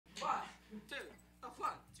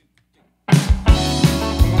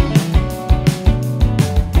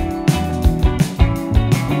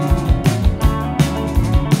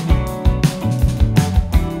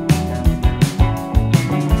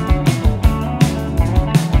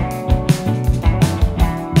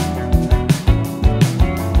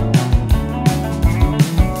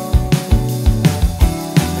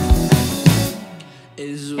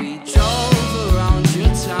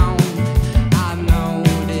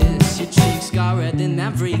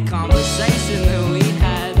every conversation that we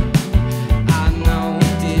had. I know,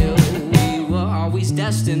 dear, we were always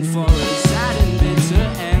destined for a sad and bitter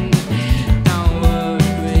end. Don't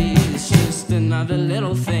worry, it's just another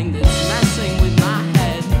little thing that's messing with my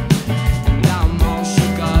head. And I'm all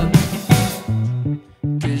shook up,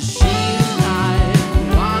 'cause she's not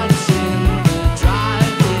watching the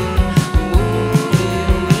driving movie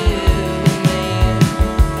with me.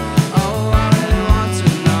 Oh, I really want to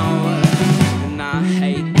know, and I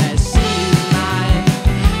hate that she's not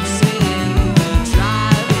seeing the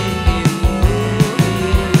driving movie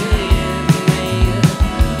with me.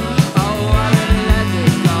 Oh, I really let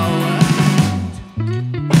this go.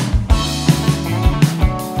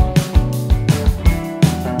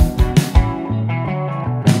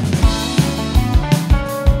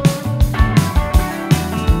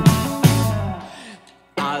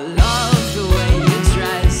 I love the way you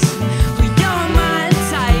dress. You're my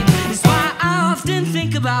type. It's why I often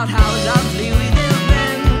think about how lovely we'd have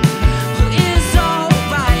been. It's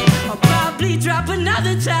alright. I'll probably drop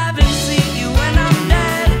another tab and see you when I'm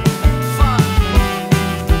dead. Fuck.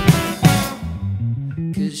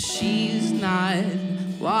 'Cause she's not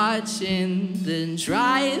watching the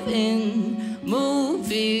drive-in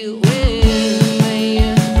movie with me.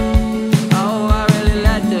 Oh, I really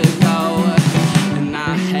let her go, and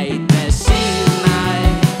I hate that she's not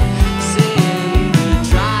seeing the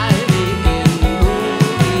driving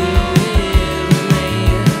movie with me.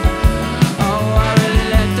 Oh, I really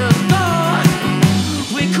let her go.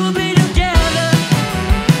 We could be together,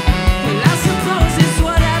 and I suppose it's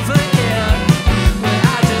whatever, yeah. But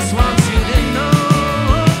I just want you to know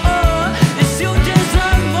that you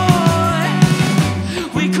deserve more.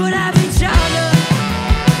 We could have each other.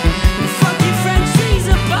 Fuck your friend, she's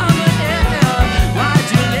a bummer, yeah. Why'd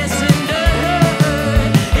you listen to her?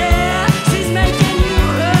 Yeah, she's making you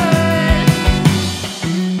hurt.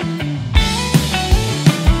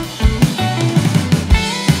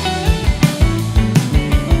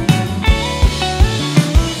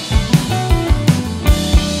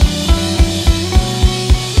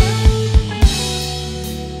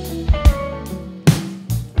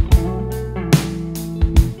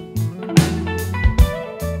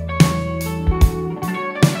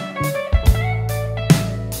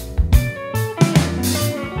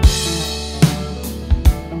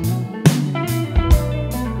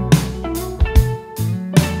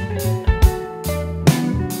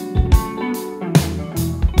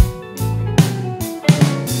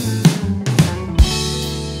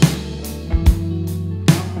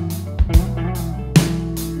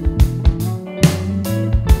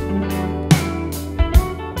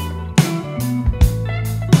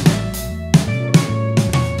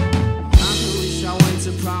 I wish I went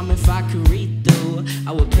to prom if I could read through.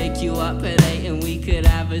 I would pick you up at 8 and we could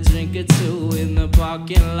have a drink or two in the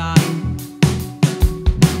parking lot,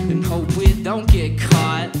 and hope we don't get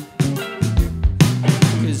caught.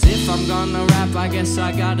 'Cause if I'm gonna rap, I guess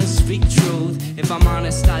I gotta speak truth. If I'm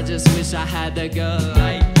honest, I just wish I had a girl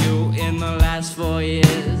like you in the last 4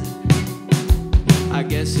 years. I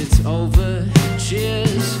guess it's over.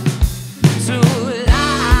 Cheers to life.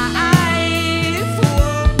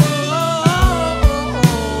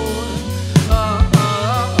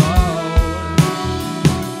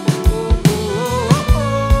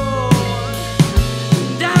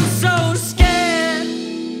 And I'm so scared.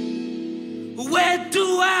 Where do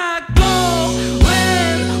I go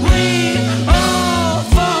when we all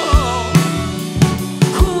fall?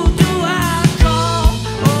 Who do I call?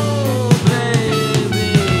 Oh, baby,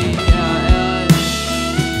 yeah.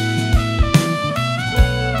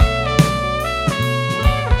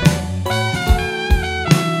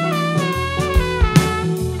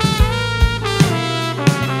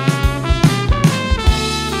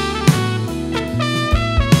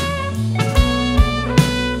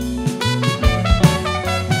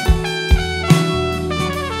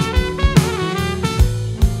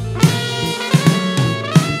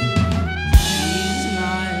 She's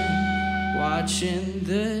not watching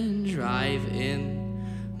the drive-in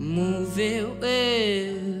movie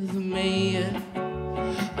with me.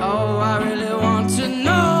 Oh, I really want to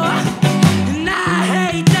know, and I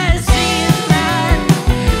hate that she's not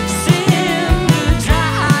seeing the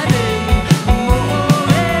driving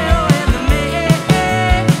movie with me.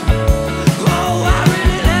 Oh, I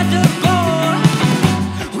really let her go.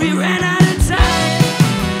 We ran out of time.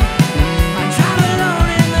 I drive alone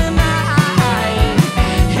in the night.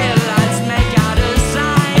 Headlights make out a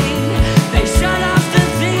sign. They shut off the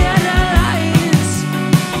theater lights.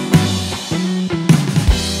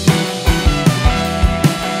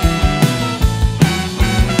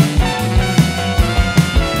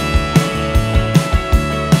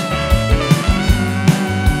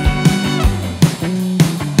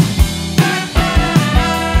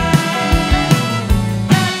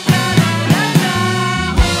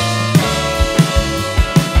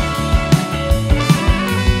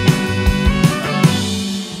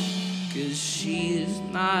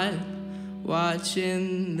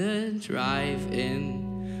 watching the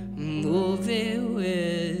drive-in movie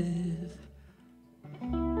with